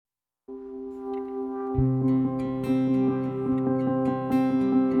Welcome.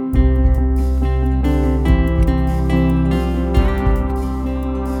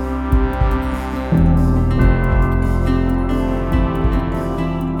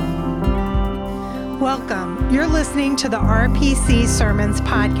 You're listening to the RPC Sermons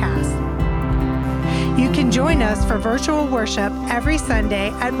podcast. You can join us for virtual worship every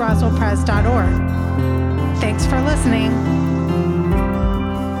Sunday at roswellpres.org. Thanks for listening.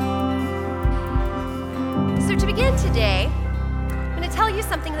 So to begin today, I'm going to tell you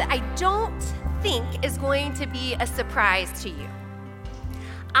something that I don't think is going to be a surprise to you.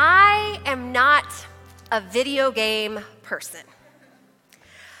 I am not a video game person.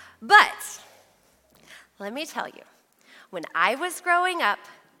 But let me tell you, when I was growing up,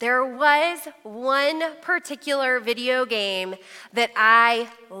 there was one particular video game that I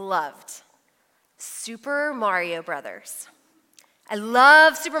loved, Super Mario Brothers. I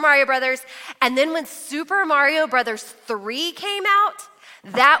love Super Mario Brothers, and then when Super Mario Brothers 3 came out,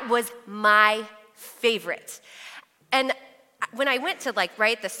 that was my favorite. And when I went to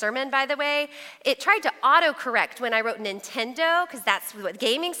write the sermon, by the way, it tried to autocorrect when I wrote Nintendo, because that's what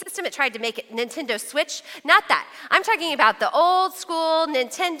gaming system, it tried to make it Nintendo Switch. Not that. I'm talking about the old school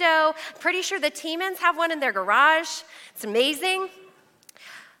Nintendo. Pretty sure the Tiemans have one in their garage. It's amazing.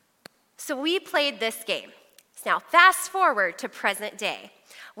 So we played this game. Now, fast forward to present day.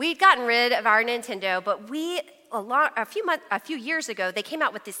 We'd gotten rid of our Nintendo, but a few years ago, they came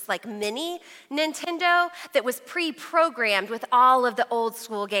out with this mini Nintendo that was pre-programmed with all of the old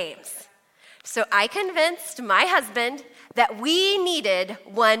school games. So I convinced my husband that we needed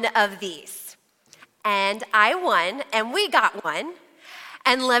one of these. And I won, and we got one.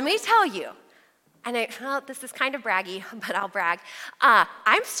 And let me tell you, this is kind of braggy, but I'll brag.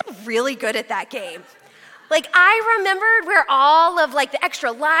 I'm still really good at that game. I remembered where all of the extra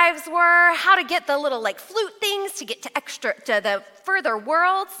lives were, how to get the little flute things to get to the further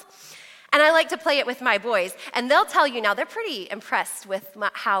worlds. And I like to play it with my boys. And they'll tell you now, they're pretty impressed with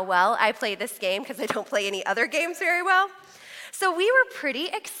how well I play this game because I don't play any other games very well. So we were pretty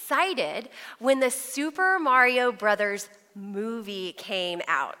excited when the Super Mario Brothers movie came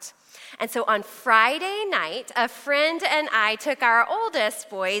out. And so on Friday night, a friend and I took our oldest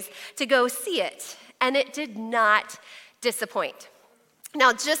boys to go see it. And it did not disappoint.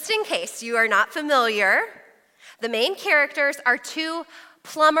 Now, just in case you are not familiar, the main characters are two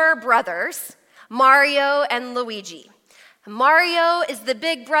plumber brothers, Mario and Luigi. Mario is the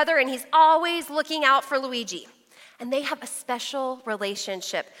big brother, and he's always looking out for Luigi. And they have a special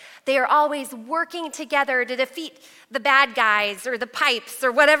relationship. They are always working together to defeat the bad guys or the pipes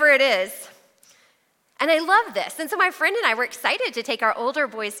or whatever it is. And I love this. And so my friend and I were excited to take our older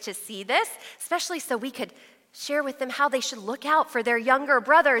boys to see this, especially so we could share with them how they should look out for their younger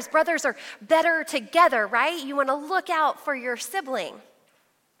brothers. Brothers are better together, right? You want to look out for your sibling.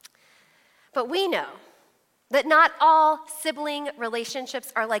 But we know that not all sibling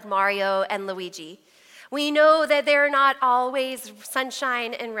relationships are like Mario and Luigi. We know that they're not always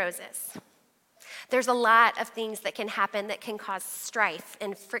sunshine and roses. There's a lot of things that can happen that can cause strife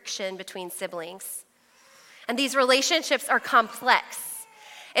and friction between siblings. And these relationships are complex.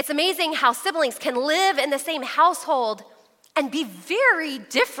 It's amazing how siblings can live in the same household and be very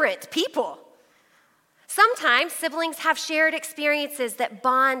different people. Sometimes siblings have shared experiences that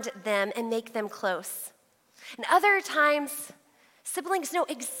bond them and make them close. And other times, siblings know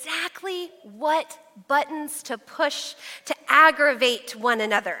exactly what buttons to push to aggravate one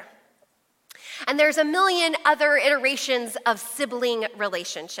another. And there's a million other iterations of sibling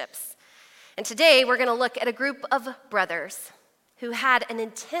relationships. And today, we're going to look at a group of brothers who had an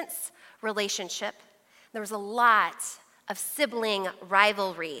intense relationship. There was a lot of sibling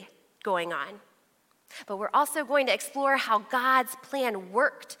rivalry going on. But we're also going to explore how God's plan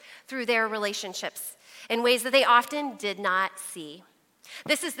worked through their relationships in ways that they often did not see.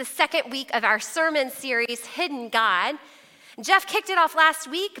 This is the second week of our sermon series, Hidden God. Jeff kicked it off last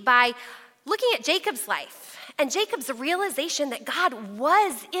week by looking at Jacob's life and Jacob's realization that God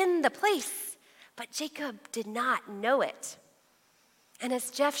was in the place, but Jacob did not know it. And as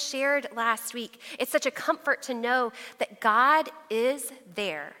Jeff shared last week, it's such a comfort to know that God is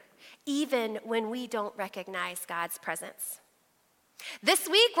there, even when we don't recognize God's presence. This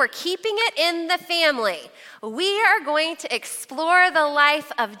week, we're keeping it in the family. We are going to explore the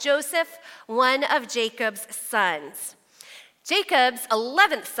life of Joseph, one of Jacob's sons. Jacob's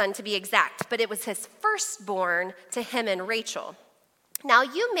 11th son, to be exact, but it was his firstborn to him and Rachel. Now,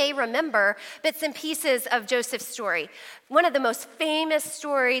 you may remember bits and pieces of Joseph's story. One of the most famous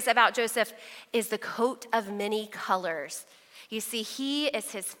stories about Joseph is the coat of many colors. You see, he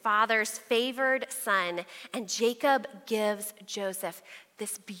is his father's favored son, and Jacob gives Joseph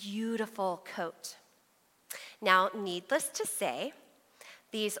this beautiful coat. Now, needless to say,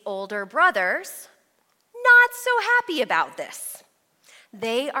 these older brothers, not so happy about this.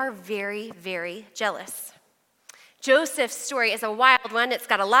 They are very, very jealous. Joseph's story is a wild one. It's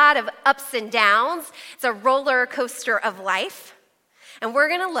got a lot of ups and downs. It's a roller coaster of life. And we're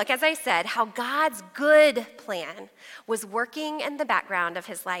going to look, as I said, how God's good plan was working in the background of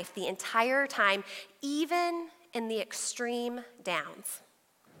his life the entire time, even in the extreme downs.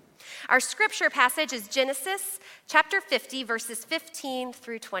 Our scripture passage is Genesis chapter 50, verses 15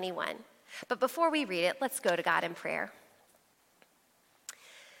 through 21. But before we read it, let's go to God in prayer.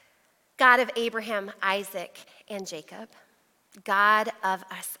 God of Abraham, Isaac, and Jacob, God of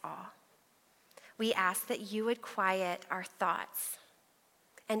us all, we ask that you would quiet our thoughts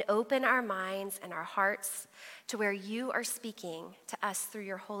and open our minds and our hearts to where you are speaking to us through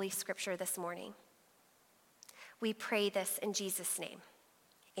your holy scripture this morning. We pray this in Jesus' name.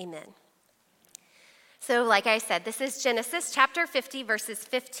 Amen. So, like I said, this is Genesis chapter 50, verses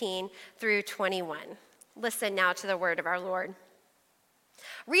 15 through 21. Listen now to the word of our Lord.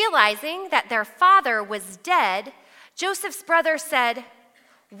 Realizing that their father was dead, Joseph's brothers said,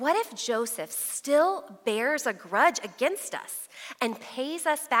 "What if Joseph still bears a grudge against us and pays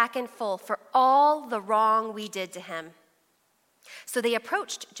us back in full for all the wrong we did to him?" So they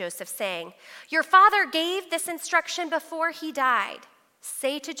approached Joseph, saying, "Your father gave this instruction before he died.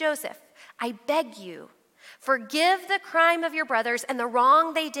 Say to Joseph, I beg you, forgive the crime of your brothers and the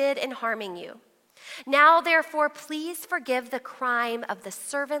wrong they did in harming you. Now, therefore, please forgive the crime of the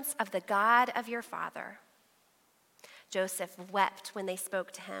servants of the God of your father." Joseph wept when they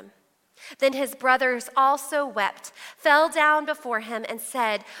spoke to him. Then his brothers also wept, fell down before him, and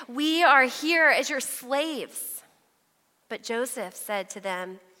said, "We are here as your slaves." But Joseph said to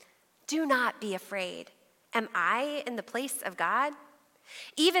them, "Do not be afraid. Am I in the place of God?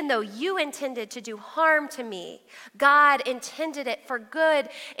 Even though you intended to do harm to me, God intended it for good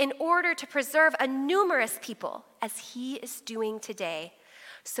in order to preserve a numerous people, as he is doing today.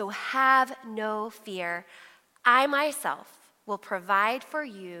 So have no fear. I myself will provide for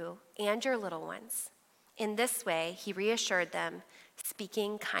you and your little ones." In this way, he reassured them,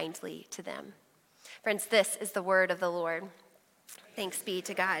 speaking kindly to them. Friends, this is the word of the Lord. Thanks be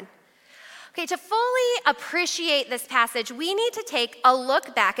to God. Okay, to fully appreciate this passage, we need to take a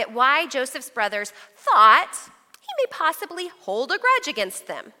look back at why Joseph's brothers thought he may possibly hold a grudge against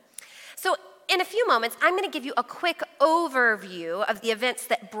them. So in a few moments, I'm going to give you a quick overview of the events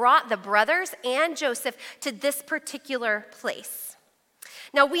that brought the brothers and Joseph to this particular place.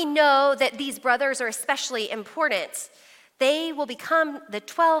 Now, we know that these brothers are especially important. They will become the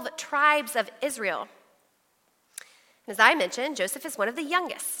 12 tribes of Israel. As I mentioned, Joseph is one of the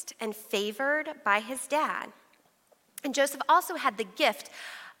youngest and favored by his dad. And Joseph also had the gift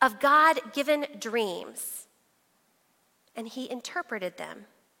of God-given dreams, and he interpreted them.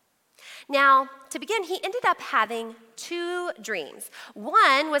 Now, to begin, he ended up having 2 dreams.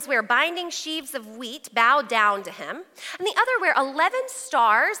 One was where binding sheaves of wheat bowed down to him, and the other where 11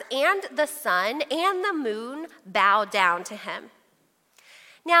 stars and the sun and the moon bowed down to him.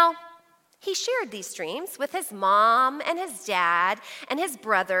 Now, he shared these dreams with his mom and his dad and his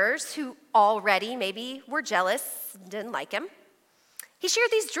brothers, who already maybe were jealous, didn't like him. He shared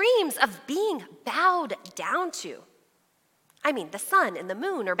these dreams of being bowed down to. I mean, the sun and the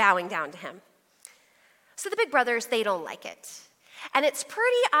moon are bowing down to him. So the big brothers, they don't like it. And it's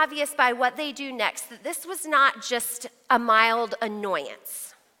pretty obvious by what they do next that this was not just a mild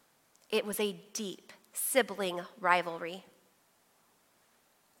annoyance. It was a deep sibling rivalry.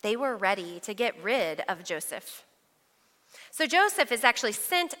 They were ready to get rid of Joseph. So Joseph is actually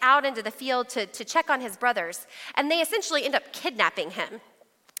sent out into the field to check on his brothers, and they essentially end up kidnapping him.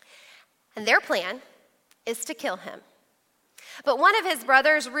 And their plan is to kill him. But one of his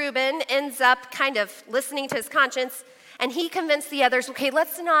brothers, Reuben, ends up kind of listening to his conscience, and he convinced the others, okay,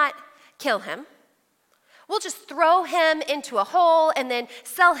 let's not kill him. We'll just throw him into a hole and then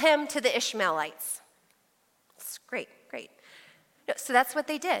sell him to the Ishmaelites. It's great. So that's what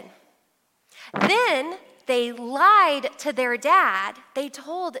they did. Then they lied to their dad. They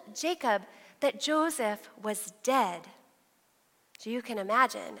told Jacob that Joseph was dead. So you can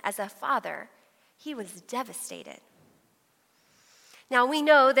imagine, as a father, he was devastated. Now, we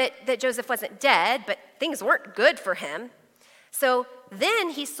know that Joseph wasn't dead, but things weren't good for him. So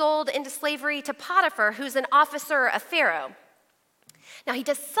then he sold into slavery to Potiphar, who's an officer of Pharaoh. Now, he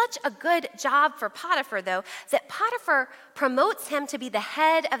does such a good job for Potiphar, though, that Potiphar promotes him to be the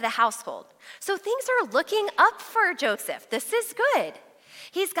head of the household. So things are looking up for Joseph. This is good.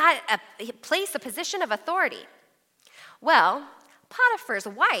 He's got a position of authority. Well, Potiphar's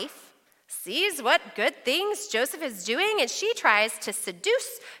wife sees what good things Joseph is doing, and she tries to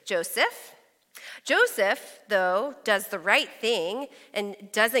seduce Joseph. Joseph, though, does the right thing and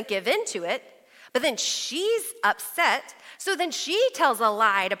doesn't give in to it, but then she's upset. So then she tells a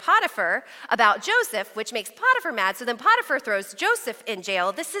lie to Potiphar about Joseph, which makes Potiphar mad. So then Potiphar throws Joseph in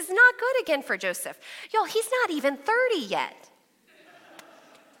jail. This is not good again for Joseph. Y'all, he's not even 30 yet.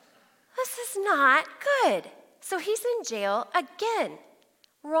 This is not good. So he's in jail again,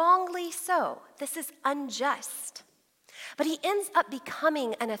 wrongly so. This is unjust. But he ends up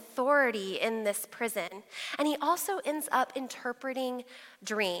becoming an authority in this prison, and he also ends up interpreting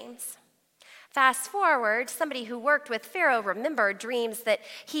dreams. Fast forward, somebody who worked with Pharaoh remembered dreams that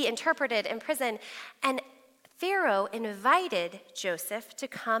he interpreted in prison, and Pharaoh invited Joseph to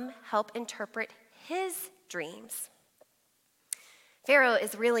come help interpret his dreams. Pharaoh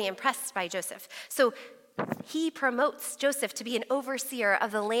is really impressed by Joseph, so he promotes Joseph to be an overseer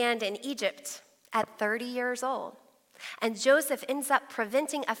of the land in Egypt at 30 years old. And Joseph ends up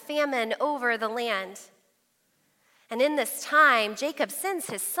preventing a famine over the land. And in this time, Jacob sends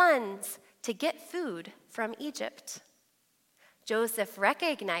his sons to get food from Egypt. Joseph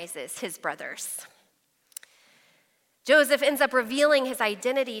recognizes his brothers. Joseph ends up revealing his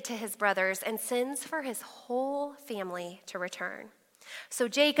identity to his brothers and sends for his whole family to return. So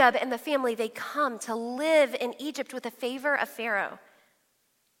Jacob and the family, they come to live in Egypt with the favor of Pharaoh.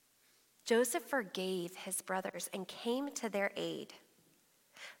 Joseph forgave his brothers and came to their aid.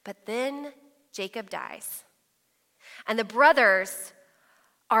 But then Jacob dies. And the brothers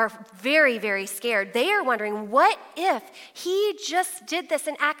are very, very scared. They are wondering, what if he just did this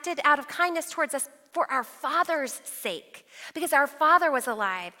and acted out of kindness towards us for our father's sake? Because our father was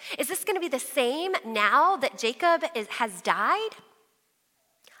alive. Is this going to be the same now that Jacob has died?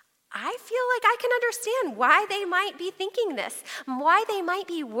 I feel like I can understand why they might be thinking this, why they might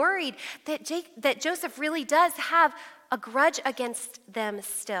be worried that Joseph really does have a grudge against them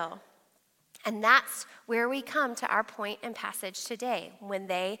still. And that's where we come to our point and passage today, when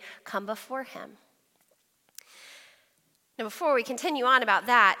they come before him. Now, before we continue on about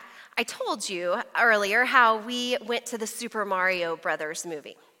that, I told you earlier how we went to the Super Mario Brothers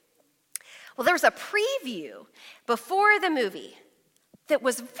movie. Well, there was a preview before the movie that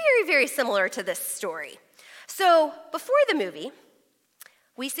was very, very similar to this story. So before the movie,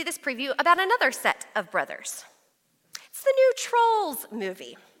 we see this preview about another set of brothers. It's the new Trolls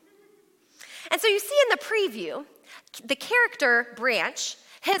movie. And so you see in the preview, the character Branch,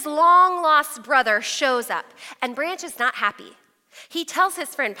 his long-lost brother, shows up, and Branch is not happy. He tells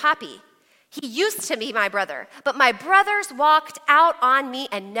his friend Poppy, "He used to be my brother, but my brothers walked out on me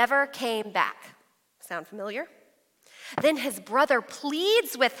and never came back." Sound familiar? Then his brother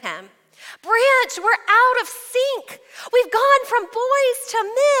pleads with him, "Branch, we're out of sync. We've gone from boys to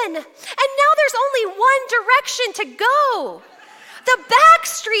men, and now there's only one direction to go, the back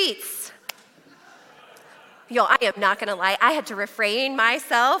streets." Yo, I am not gonna lie, I had to refrain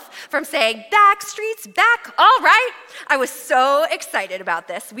myself from saying back streets, back, all right. I was so excited about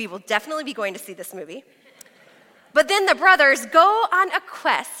this. We will definitely be going to see this movie. But then the brothers go on a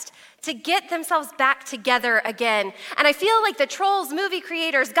quest to get themselves back together again. And I feel like the Trolls movie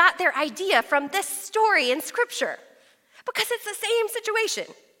creators got their idea from this story in Scripture, because it's the same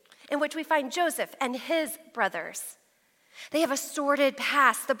situation in which we find Joseph and his brothers. They have a sordid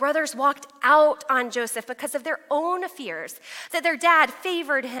past. The brothers walked out on Joseph because of their own fears, that their dad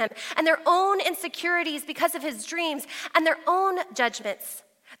favored him, and their own insecurities because of his dreams, and their own judgments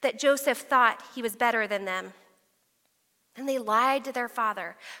that Joseph thought he was better than them. And they lied to their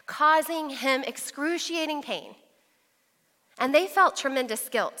father, causing him excruciating pain. And they felt tremendous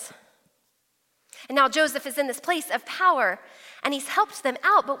guilt. And now Joseph is in this place of power, and he's helped them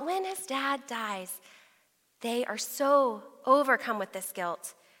out. But when his dad dies, they are so overcome with this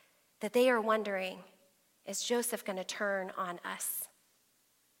guilt that they are wondering, is Joseph going to turn on us?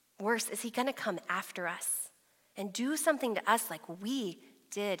 Worse, is he going to come after us and do something to us like we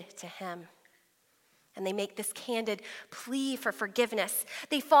did to him? And they make this candid plea for forgiveness.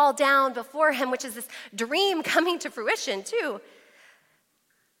 They fall down before him, which is this dream coming to fruition too.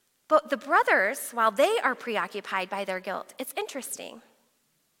 But the brothers, while they are preoccupied by their guilt, it's interesting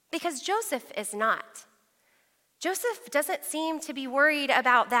because Joseph is not. Joseph doesn't seem to be worried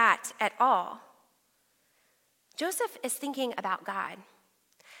about that at all. Joseph is thinking about God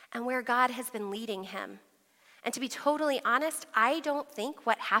and where God has been leading him And to be totally honest, I don't think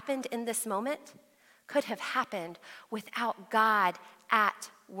what happened in this moment could have happened without God at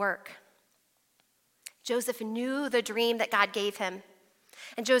work. Joseph knew the dream that God gave him.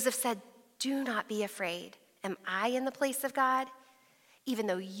 And Joseph said, "Do not be afraid. Am I in the place of God? Even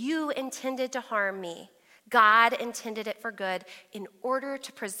though you intended to harm me, God intended it for good in order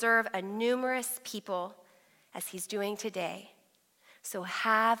to preserve a numerous people as he's doing today. So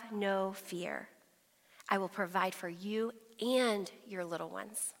have no fear. I will provide for you and your little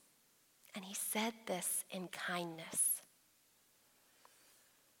ones." And he said this in kindness.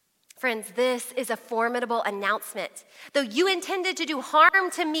 Friends, this is a formidable announcement. Though you intended to do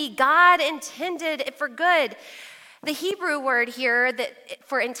harm to me, God intended it for good. The Hebrew word here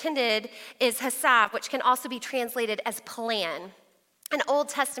for intended is hasav, which can also be translated as plan. An Old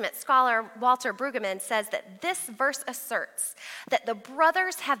Testament scholar, Walter Brueggemann, says that this verse asserts that the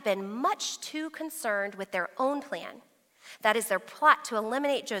brothers have been much too concerned with their own plan, that is, their plot to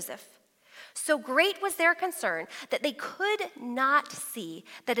eliminate Joseph. So great was their concern that they could not see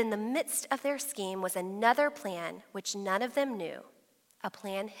that in the midst of their scheme was another plan which none of them knew, a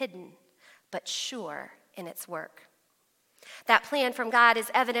plan hidden but sure in its work. That plan from God is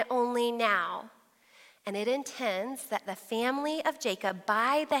evident only now, and it intends that the family of Jacob,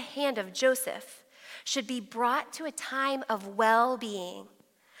 by the hand of Joseph, should be brought to a time of well-being.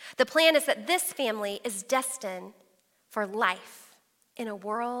 The plan is that this family is destined for life in a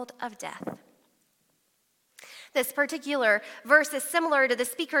world of death. This particular verse is similar to the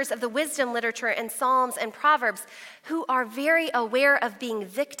speakers of the wisdom literature in Psalms and Proverbs, who are very aware of being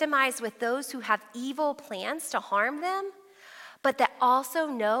victimized with those who have evil plans to harm them, but that also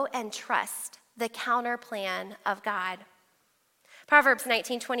know and trust the counter plan of God. Proverbs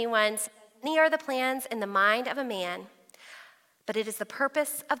 19:21 says, "Many are the plans in the mind of a man, but it is the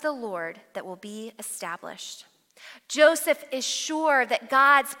purpose of the Lord that will be established." Joseph is sure that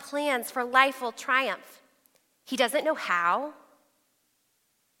God's plans for life will triumph. He doesn't know how,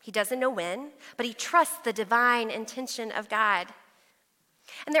 he doesn't know when, but he trusts the divine intention of God.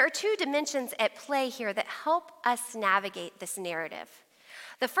 And there are two dimensions at play here that help us navigate this narrative.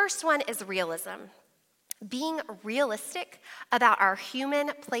 The first one is realism, being realistic about our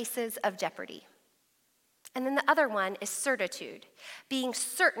human places of jeopardy. And then the other one is certitude, being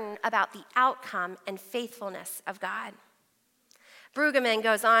certain about the outcome and faithfulness of God. Brueggemann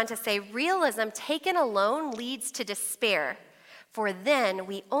goes on to say, "Realism taken alone leads to despair, for then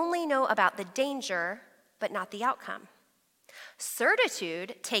we only know about the danger, but not the outcome.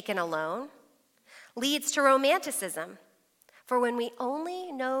 Certitude taken alone leads to romanticism, for when we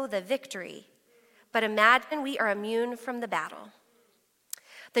only know the victory, but imagine we are immune from the battle."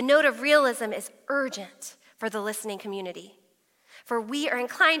 The note of realism is urgent for the listening community, for we are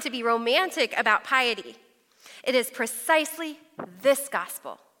inclined to be romantic about piety. It is precisely this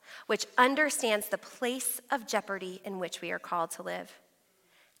gospel which understands the place of jeopardy in which we are called to live.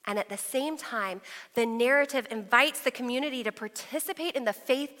 And at the same time, the narrative invites the community to participate in the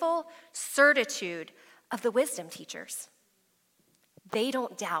faithful certitude of the wisdom teachers. They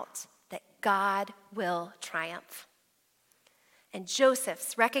don't doubt that God will triumph. And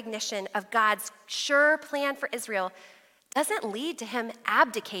Joseph's recognition of God's sure plan for Israel doesn't lead to him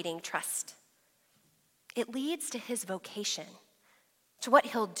abdicating trust. It leads to his vocation, to what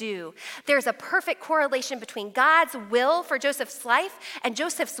he'll do. There's a perfect correlation between God's will for Joseph's life and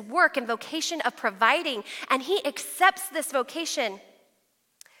Joseph's work and vocation of providing, and he accepts this vocation,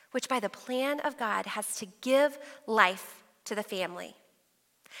 which by the plan of God has to give life to the family.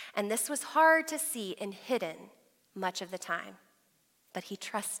 And this was hard to see and hidden much of the time, but he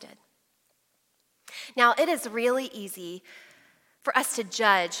trusted. Now, it is really easy for us to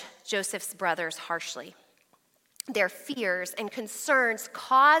judge Joseph's brothers harshly. Their fears and concerns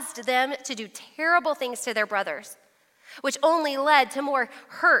caused them to do terrible things to their brothers, which only led to more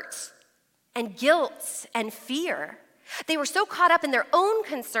hurt and guilt and fear. They were so caught up in their own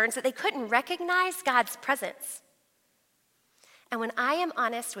concerns that they couldn't recognize God's presence. And when I am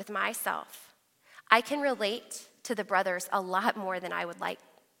honest with myself, I can relate to the brothers a lot more than I would like.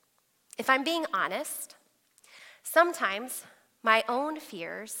 If I'm being honest, sometimes my own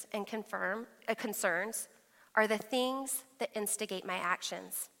fears and concerns are the things that instigate my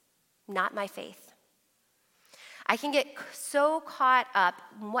actions, not my faith. I can get so caught up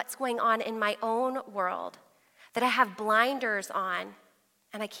in what's going on in my own world that I have blinders on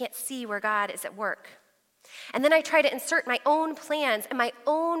and I can't see where God is at work. And then I try to insert my own plans and my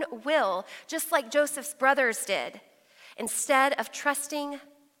own will, just like Joseph's brothers did, instead of trusting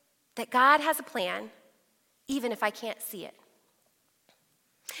that God has a plan, even if I can't see it.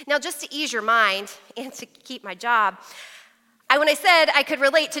 Now, just to ease your mind and to keep my job, when I said I could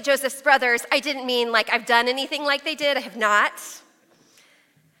relate to Joseph's brothers, I didn't mean like I've done anything like they did. I have not.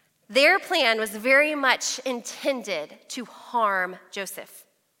 Their plan was very much intended to harm Joseph.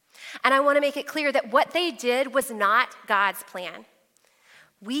 And I want to make it clear that what they did was not God's plan.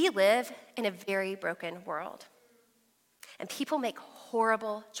 We live in a very broken world. And people make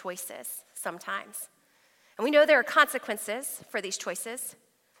horrible choices sometimes. And we know there are consequences for these choices.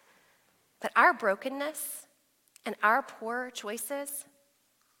 But our brokenness and our poor choices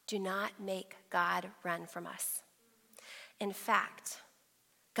do not make God run from us. In fact,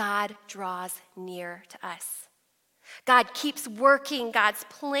 God draws near to us. God keeps working God's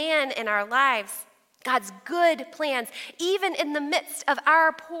plan in our lives, God's good plans, even in the midst of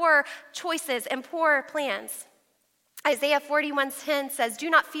our poor choices and poor plans. Isaiah 41:10 says, "Do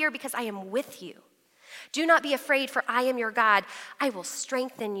not fear because I am with you. Do not be afraid, for I am your God. I will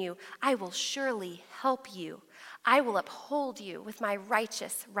strengthen you. I will surely help you. I will uphold you with my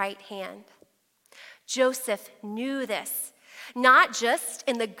righteous right hand." Joseph knew this, not just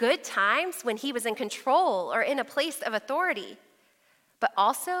in the good times when he was in control or in a place of authority, but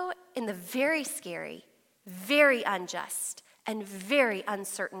also in the very scary, very unjust, and very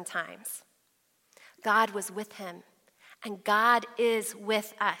uncertain times. God was with him, and God is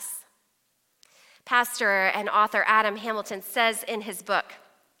with us. Pastor and author Adam Hamilton says in his book,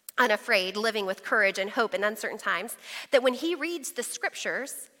 Unafraid, Living with Courage and Hope in Uncertain Times, that when he reads the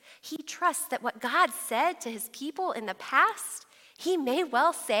scriptures, he trusts that what God said to his people in the past, he may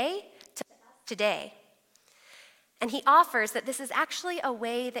well say to us today. And he offers that this is actually a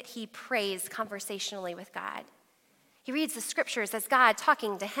way that he prays conversationally with God. He reads the scriptures as God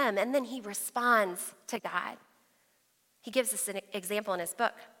talking to him, and then he responds to God. He gives us an example in his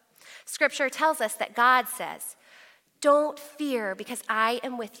book. Scripture tells us that God says, "Don't fear because I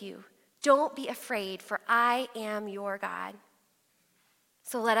am with you. Don't be afraid, for I am your God."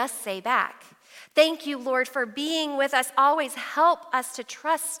 So let us say back, "Thank you, Lord, for being with us. Always help us to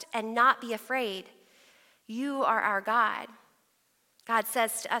trust and not be afraid. You are our God." God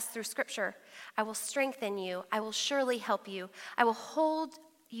says to us through Scripture, "I will strengthen you. I will surely help you. I will hold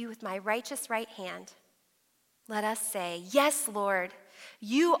you with my righteous right hand." Let us say, "Yes, Lord,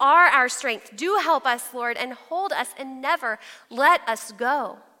 you are our strength. Do help us, Lord, and hold us and never let us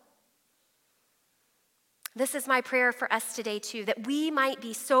go." This is my prayer for us today, too, that we might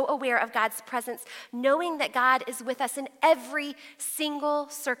be so aware of God's presence, knowing that God is with us in every single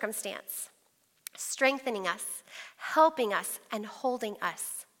circumstance, strengthening us, helping us, and holding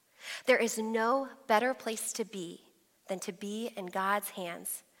us. There is no better place to be than to be in God's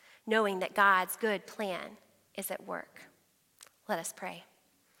hands, knowing that God's good plan is at work. Let us pray.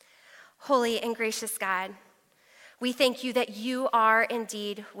 Holy and gracious God, we thank you that you are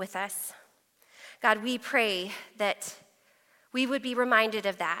indeed with us. God, we pray that we would be reminded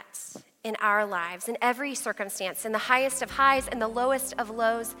of that in our lives, in every circumstance, in the highest of highs and the lowest of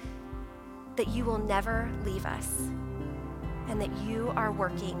lows, that you will never leave us and that you are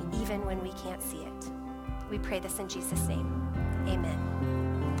working even when we can't see it. We pray this in Jesus' name. Amen.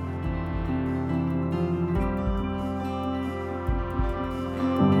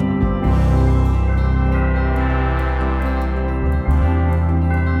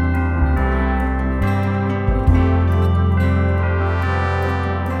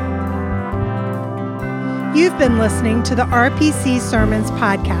 You've been listening to the RPC Sermons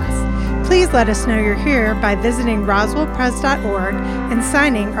podcast. Please let us know you're here by visiting roswellpres.org and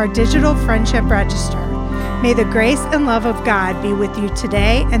signing our digital friendship register. May the grace and love of God be with you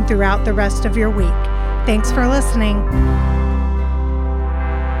today and throughout the rest of your week. Thanks for listening.